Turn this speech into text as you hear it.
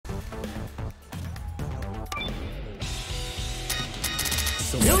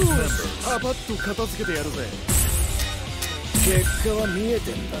よし、パパッと片付けてやるぜ。結果は見え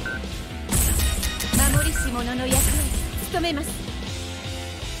てんだろ。守りし者の役割務めます。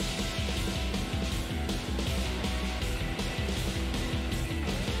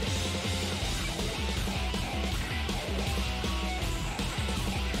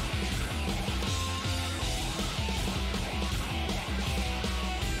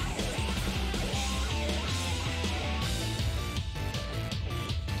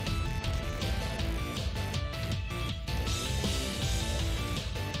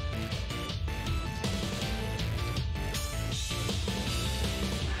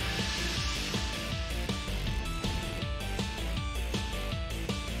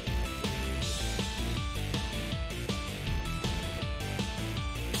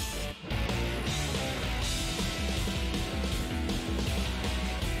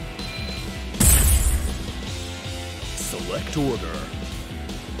Select order.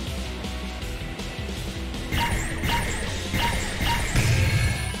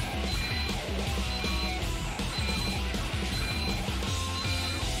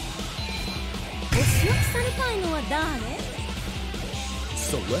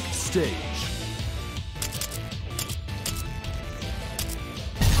 Select stage.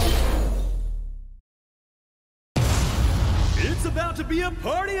 It's about to be a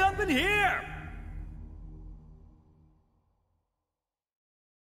party up in here!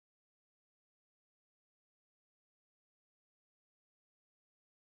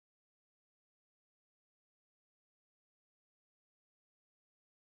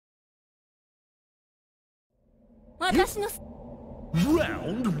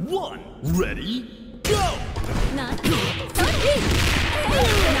 Round 1. Ready? Go!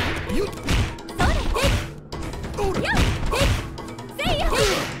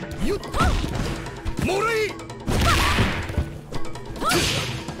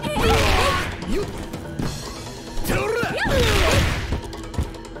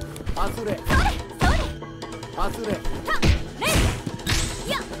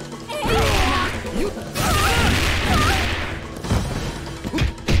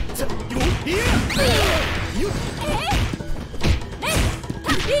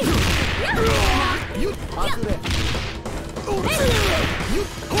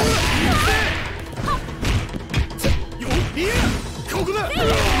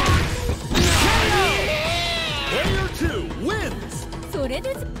 Player 2 wins!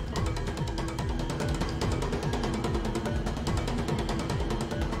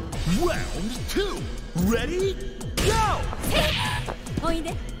 Round 2. Ready? Go!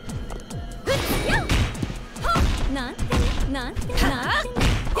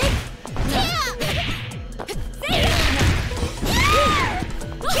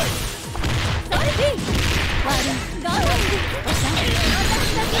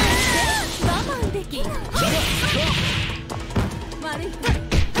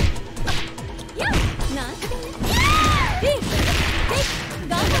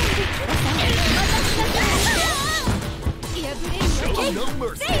 Show no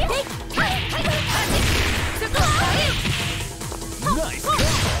mercy. Nice.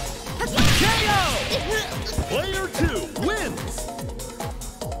 KO! Player 2 wins.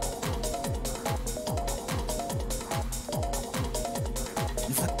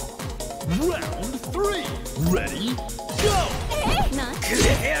 Round 3. Ready? Go!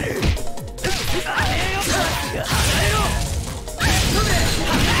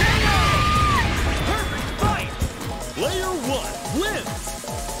 Perfect fight! Player 1 wins!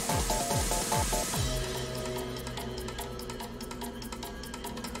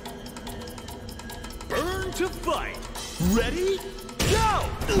 Burn to fight! Ready? Go!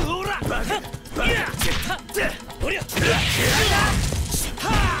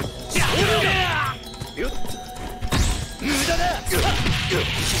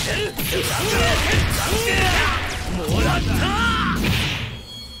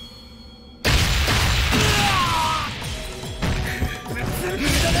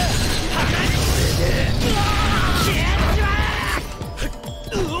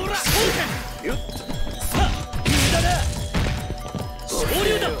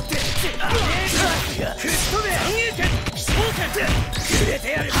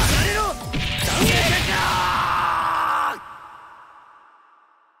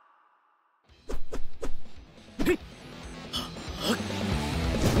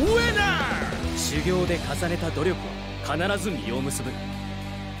修行で重ねた努力は必ず実を結ぶ。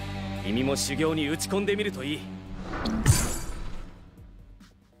君も修行に打ち込んでみるといい。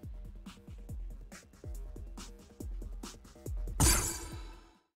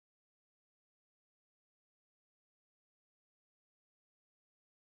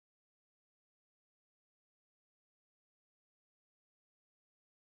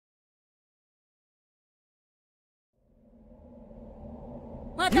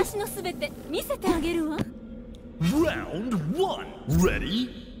私のすべて見せてあげるわ。Round 1 Ready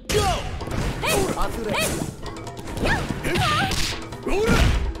Go 外れほら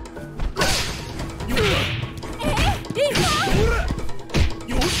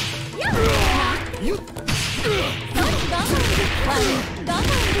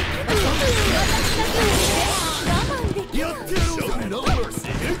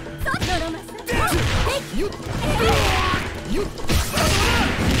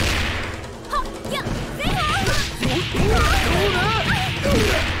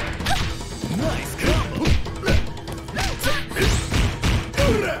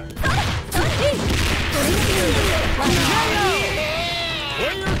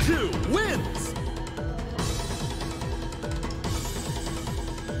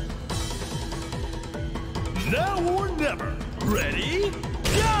Now or never. Ready?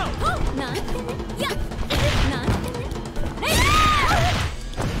 Go! なんてね。いや、なんてね。レイ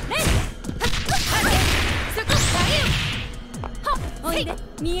そこはっおいで。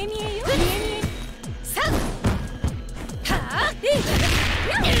見え見えよ。見え見え。さあはあな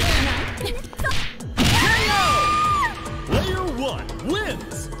んてね。Player 1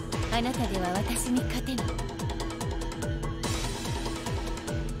 wins! あなたでは私に勝てない。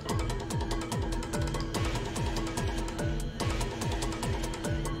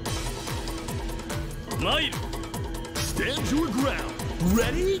参る。 Stand your ground.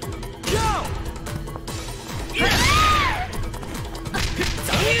 Ready? Go!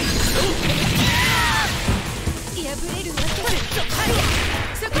 破れるわけ。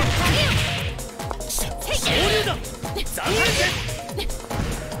そこ昇竜弾残念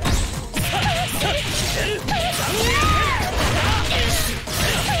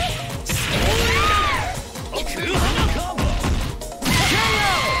空花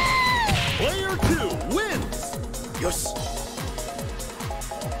Player 2 wins! よし。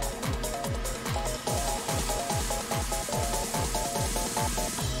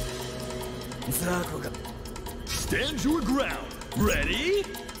ザコが Stand your ground. Ready?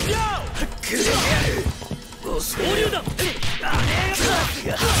 Go! 昇竜弾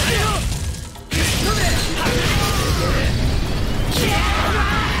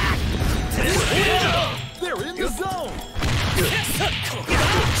They're in the zone!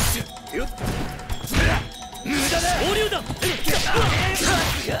 昇竜弾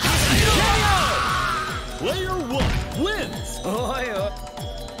Player 1 wins! おいおい。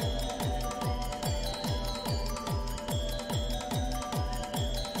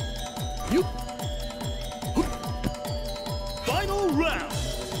Final round.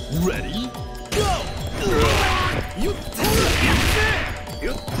 Ready? Go!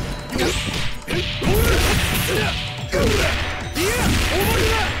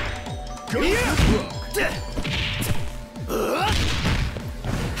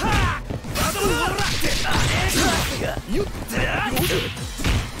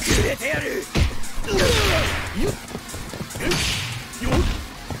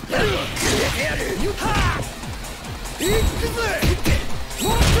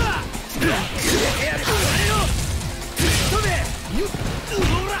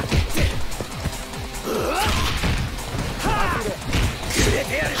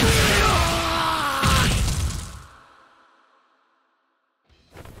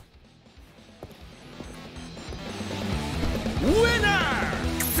 Winner!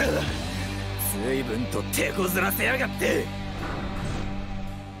 随分と手こずらせやがって。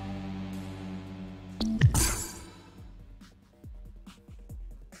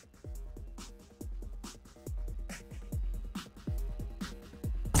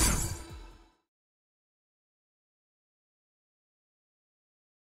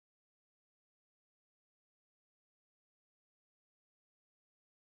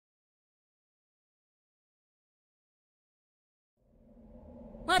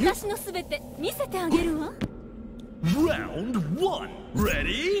私のすべて見せてあげるわ。Round 1.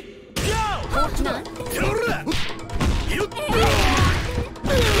 Ready? Go! なんてなんて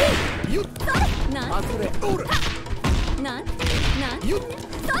なんて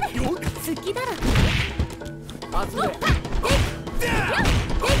それ好きだら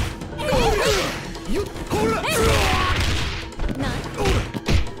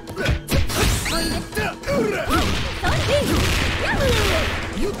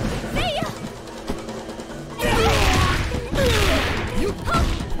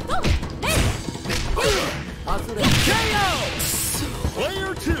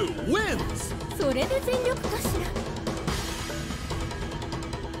Player 2 wins! それで全力かしら。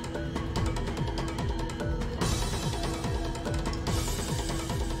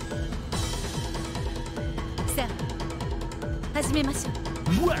さあ始めましょう。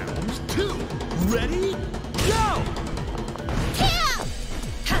Round 2. Ready? Go!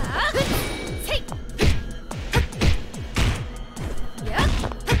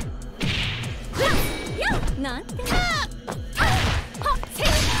なんて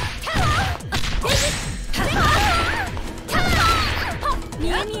見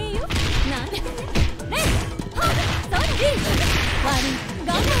え見えよなんてねそれで悪い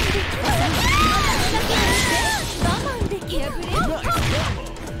我慢できる我慢できる破れ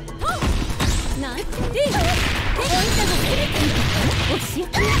なんてでおいたが照れてる教え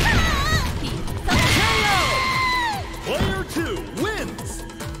てPlayer 2 wins!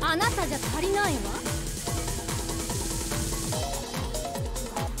 あなたじゃ足りないわ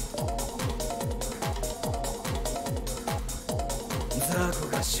ザコ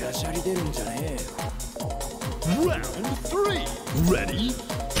がシャシャリ出るんじゃねえよ Round 3. Ready?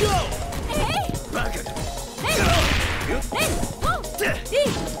 Go! バカか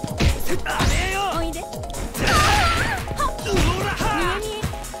あれよおいでうらは見え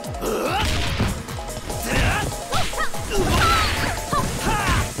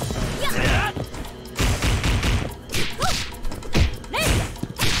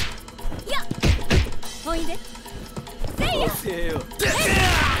おいでせいや教えよ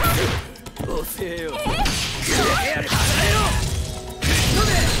教えよ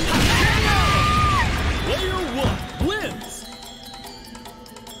Player 1 wins!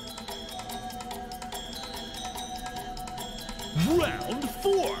 Round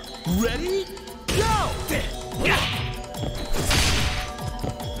 4. Ready? Go!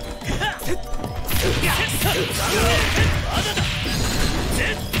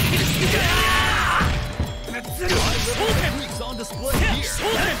 On display here.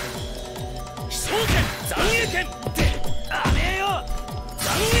 残影剣あめよ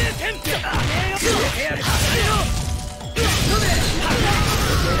残影剣あめよ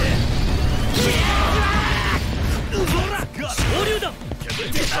昇竜弾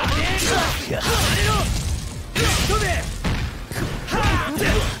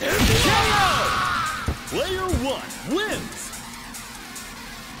Player 1 wins!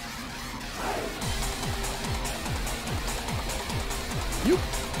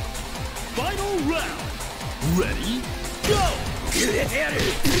 Final round. Ready? Go! 揺れてやる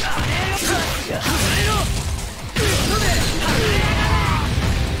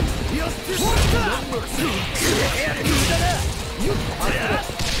やってしま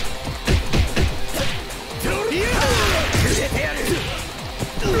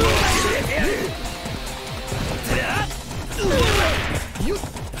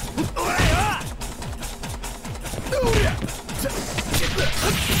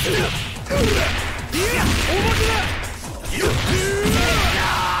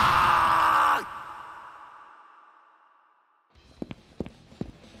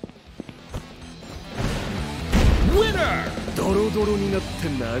ドロドロになって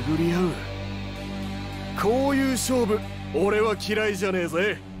殴り合う。こういう勝負俺は嫌いじゃねえ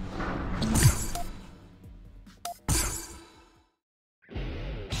ぜ。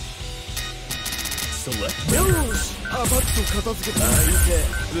よし、パパッと片付けて。相手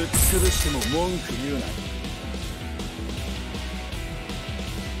ぶっ潰しても文句言うな。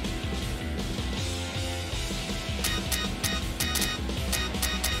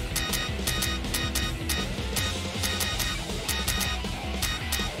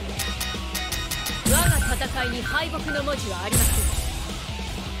我が戦いに敗北の文字はありません。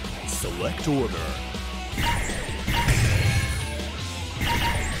 Select order.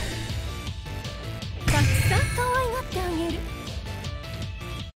 たくさん可愛がってあげる。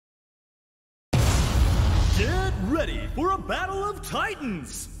 Get ready for a battle of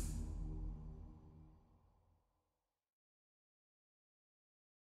titans.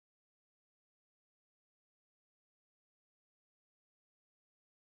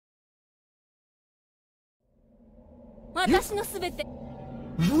私のすべて。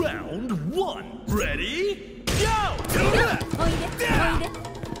 Round 1. Ready? Go! おいで、おいで。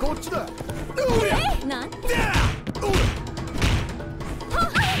こっちだ。なんて。ど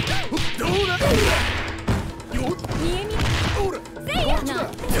うだ。よっ。見え見え。ほら。せいやな。よ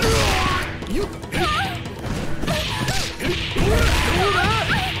っ。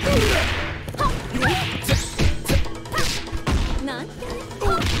なんてね。なんてね。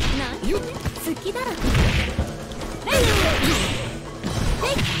好きだらけ。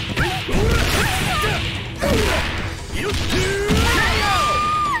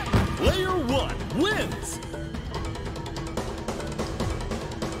Player 1 wins.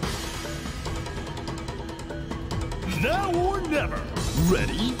 Now or never.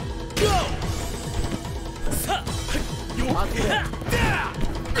 Ready? Go. さあよっ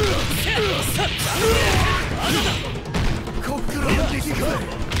こっからやっていくか。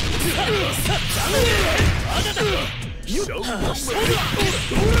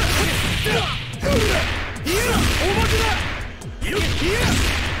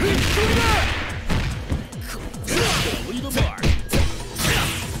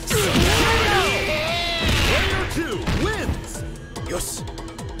よし。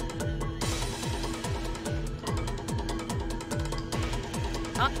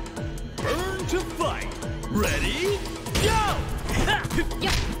Burn to fight. Ready? Go! 残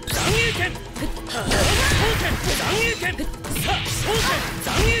影剣。残影剣。さあ、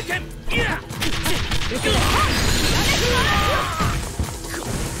残影剣。いや。残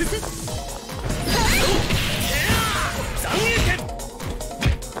影剣。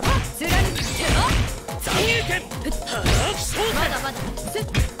残影剣。まだまだ。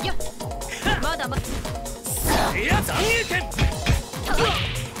まだまだ。いや、残影剣。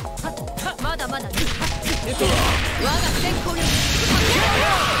まだまだ。我が先行力。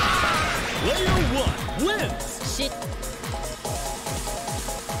Player 1 wins. し。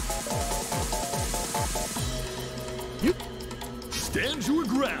Stand your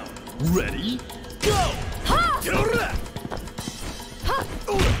ground. Ready? Go!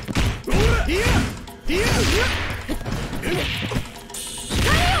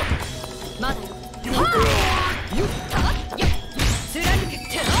 まだよ。貫け。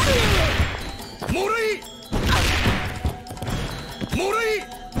もらい。もらい。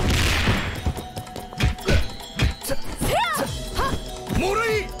もら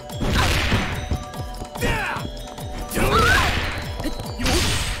い。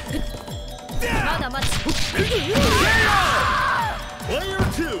まだまだ。Player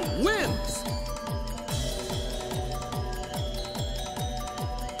 2 wins.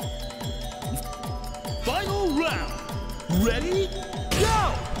 Final round. Ready? Go!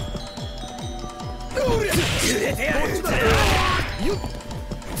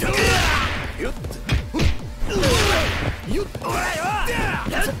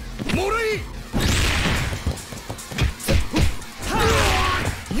 もらい。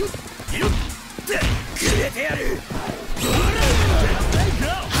くれてやる。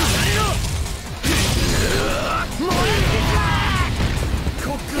こ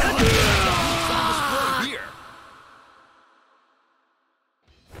っから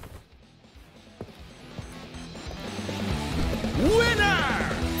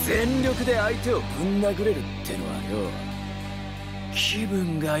全力で相手をぶん殴れるってのはよ、気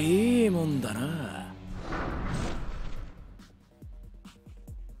分がいいもんだな。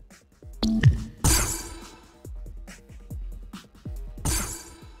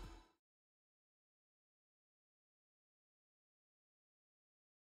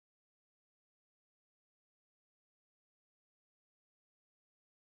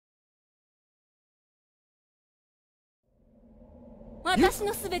私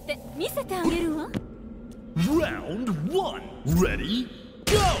のすべて見せてあげるわ。Round 1. Ready?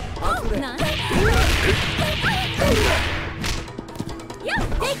 Go! なんや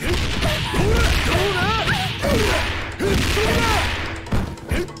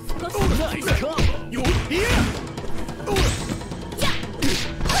Nice combo!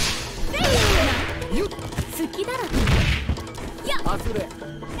 好きだろ。やっ外れ。そう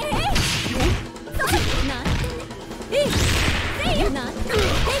なんてね。せいなんて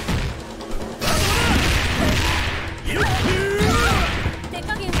手加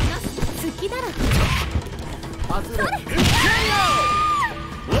減はなし。好きだろ。外れ。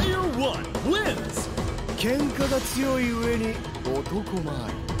Player 1 wins. 喧嘩が強い上に男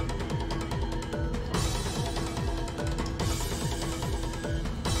前。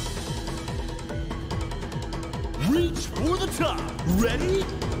Reach for the top. Ready?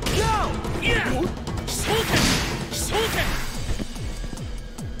 Go! Yeah! 昇天！昇天！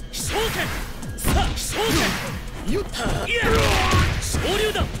昇天！さあ、昇天！よっ。いや！昇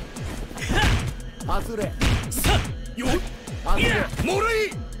竜弾！外れ。さあ、よっ！いや！もらい。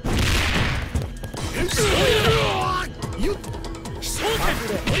昇竜弾！よっ。昇天！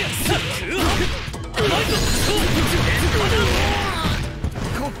おや、さあ、空白！甘いぞ！昇天！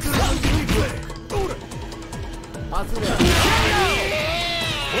こっから行く。おら。外れ。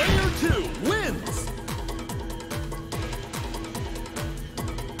Player 2 wins.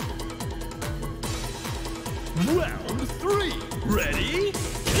 Round 3. Ready?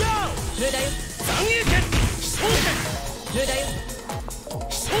 Go! 無駄よ。残影剣！昇天！無駄よ。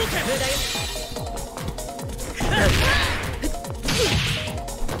昇天！無駄よ。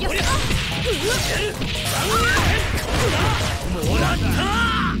よし。もらった！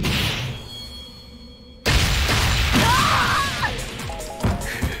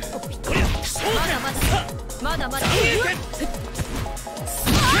まだまだ。残影剣。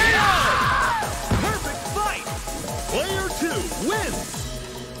Perfect fight. Player 2 wins.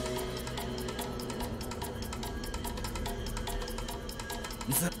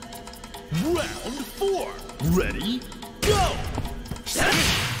 Round 4. Ready? Go.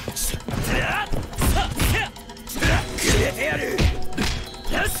 くれてやる。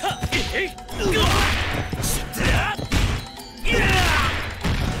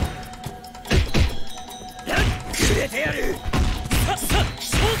くれてやる。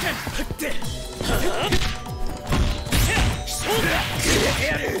昇天。くれて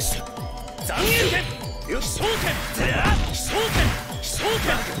やる。残影剣。昇天。昇天。昇天。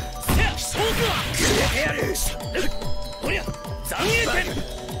昇天。くれてやる。ほりゃ残影剣。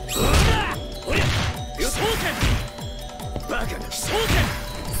ほりゃ昇天。バカな昇天。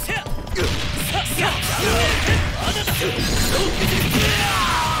せや。残影剣。あなた。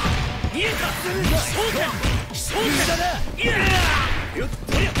見えた。昇天。昇天だな。ほり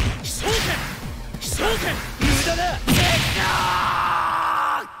ゃ昇天。昇天。無駄だ。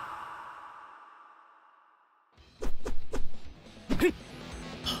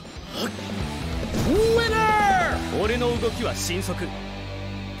俺の動きは迅速。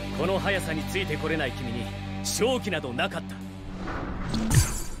この速さについてこれない君に勝機などなかった。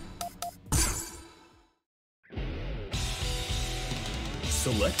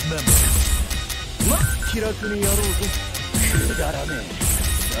ま、気楽にやろうぜ。くだらねえ。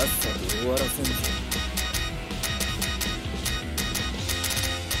さっさと終わらせんぞ。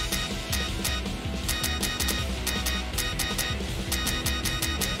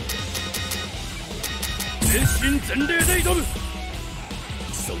全身全霊で挑む。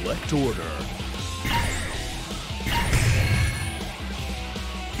 Select order.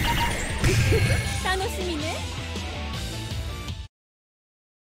 楽しみね。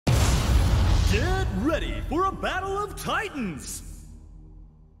 Get ready for a battle of titans.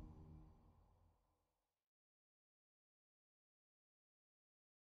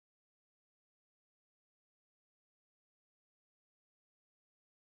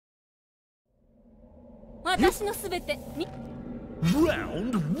私のすべてに。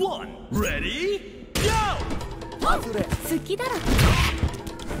 Round 1. Ready? Go! 好きだろ。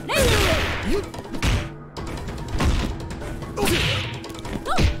レイ。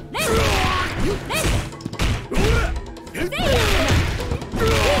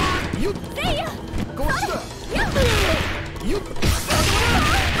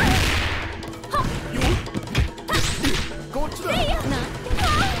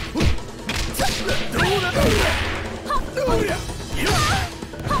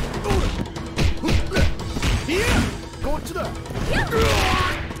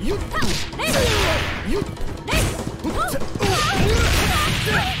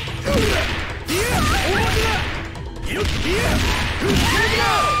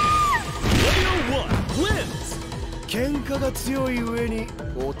喧嘩が強い上に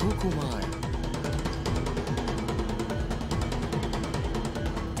男前。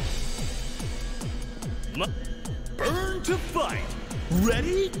 Burn to fight.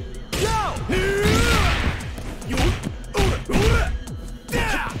 Ready? Go!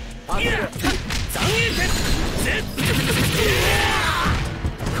 Player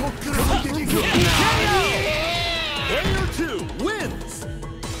 2 wins.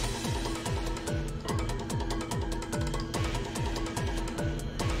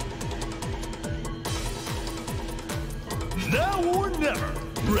 Now or never.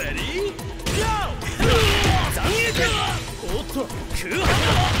 Ready? Go! 残影剣。おっと空白だ。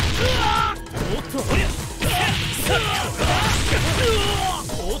おっとおりゃ。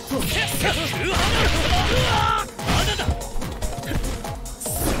おっと空白だ。まだだ。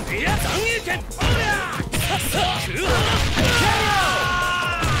いや残影剣。おりゃ。空白だ。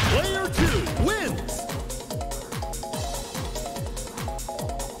Player 2 wins.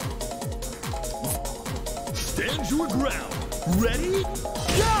 Stand your ground. Ready?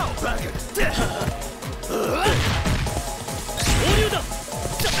 Go! Back it. 合流だ。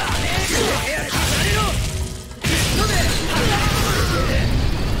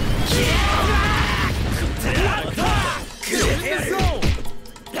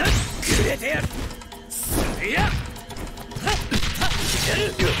くれてやる。いや。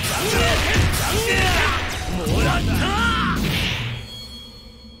もらった。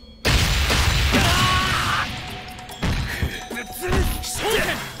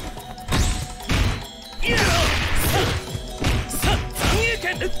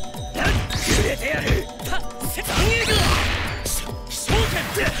くれてやる。残影剣。昇天。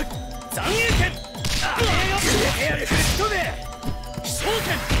残影剣。くれてやる。吹っ飛べ。昇天。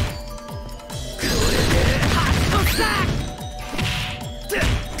これでく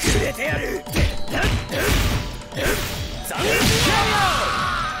れてやる。残念。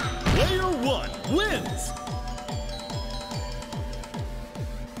Player 1 wins.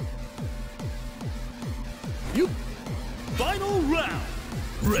 You final round.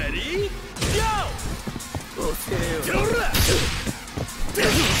 Ready? Go. おせよ。く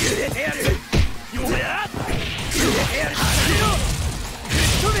れてやる。よや。くれてやる。くれ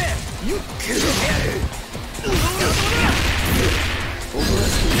とめ。くれてやる。おとなし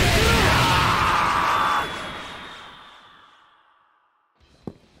く。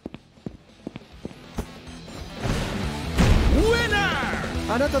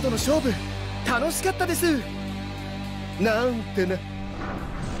あなたとの勝負楽しかったです。なんてな。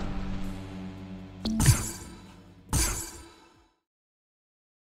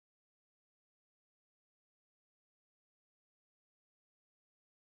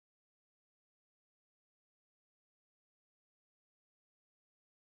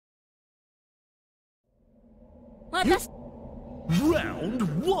私 Round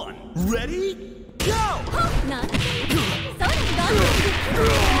 1 Ready? Go! なんてそれが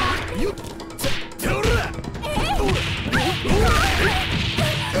よっておら。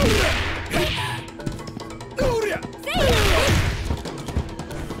おりゃ。こ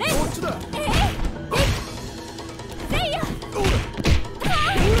っちだ。せいや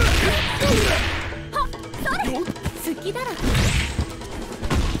好きだろ。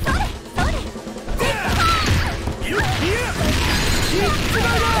それ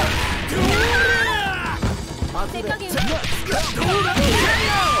手加減は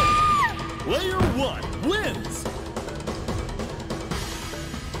Player 1 wins.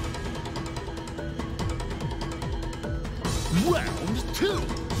 Round 2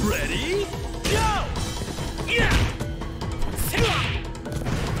 Ready? Go! Yeah!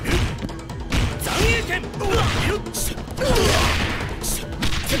 残影剣。よっしゃ。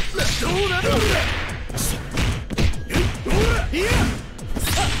どうなる。いや。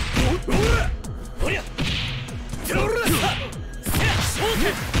おりゃ。おら。昇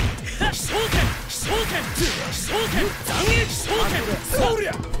天。昇天。昇天。昇天。残影昇天。おりゃ。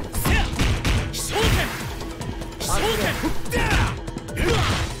昇天。昇天。は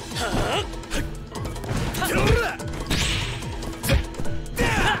あ。おら。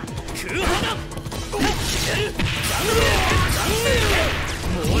空波だ。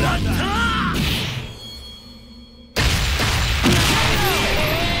もらった。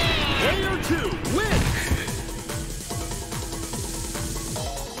Player 2 wins.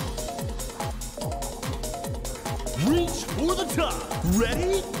 Reach for the top.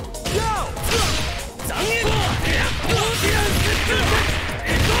 Ready? Go! 残影。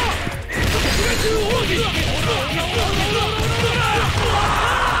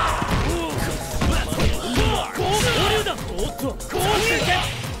おっと、こうして。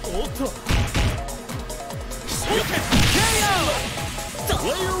おっと。昇天。KO!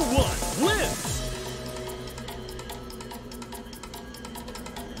 Player 1 wins.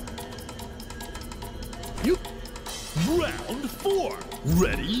 You. Round 4.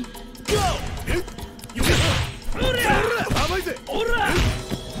 Ready? Go! You. 甘いぜ。おら。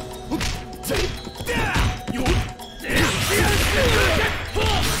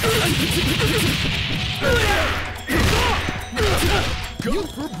Go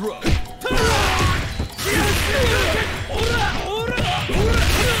for broke.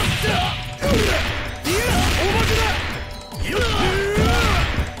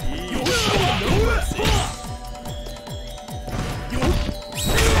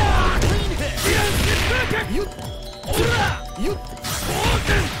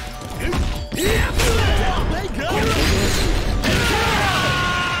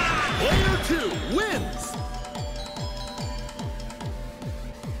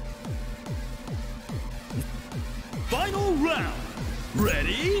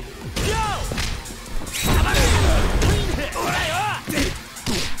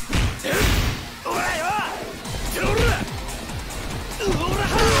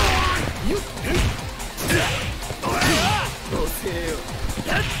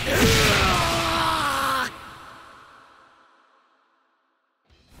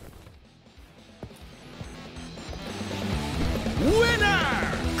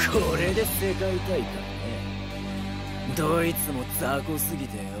 これで世界大会ね。どいつも雑魚すぎ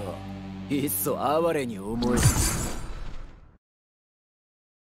てよ、いっそ哀れに思える。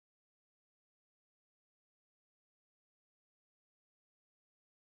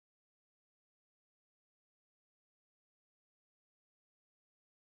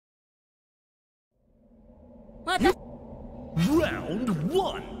私 Round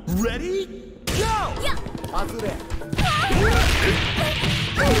 1 Ready? 外れ。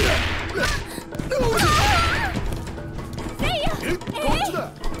こっち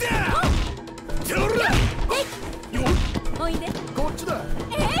だ。おいで。こっちだ。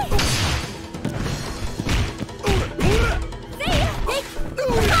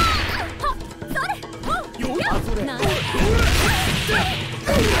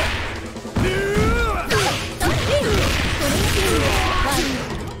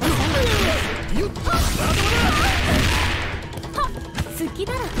好き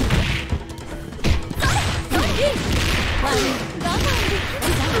だろ。我慢できる。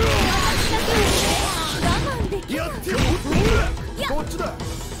私だけは我慢できる。やってよ。こっちだ。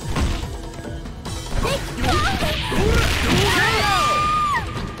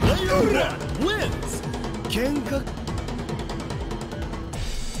喧嘩。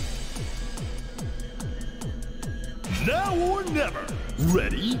Now or never.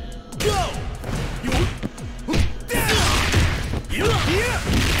 Ready? Go.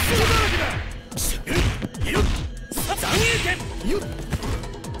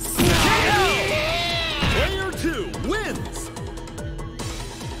 Player 2 wins.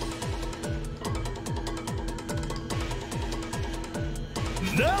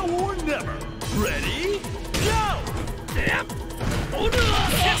 Now or never. Ready? Go.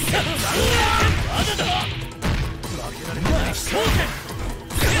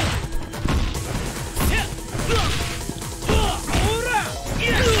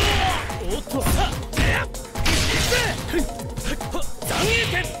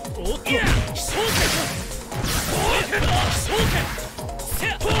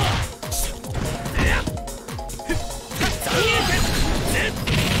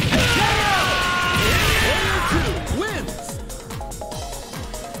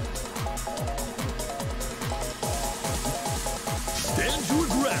 Stand your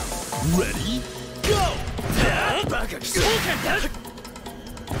ground. Ready? Go! Back up!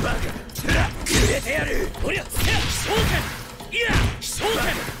 Back up! くれてやる。おりゃ、昇天。いや、昇天。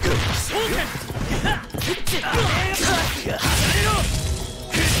昇天。やれろ。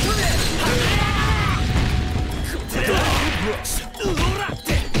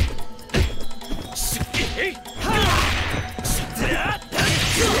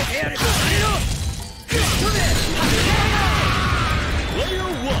Player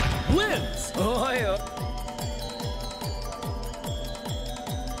 1 wins. Oh, yeah.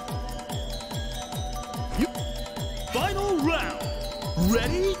 Final round.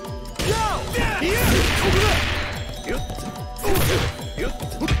 Ready? Go!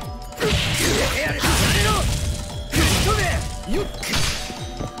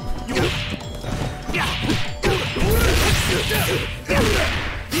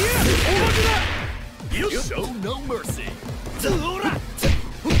 You show no mercy.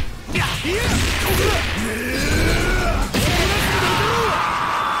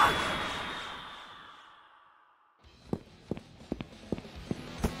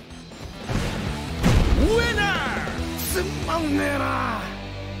 Winner! つまんねえな。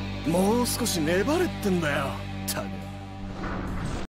もう少し粘れってんだよ。たく。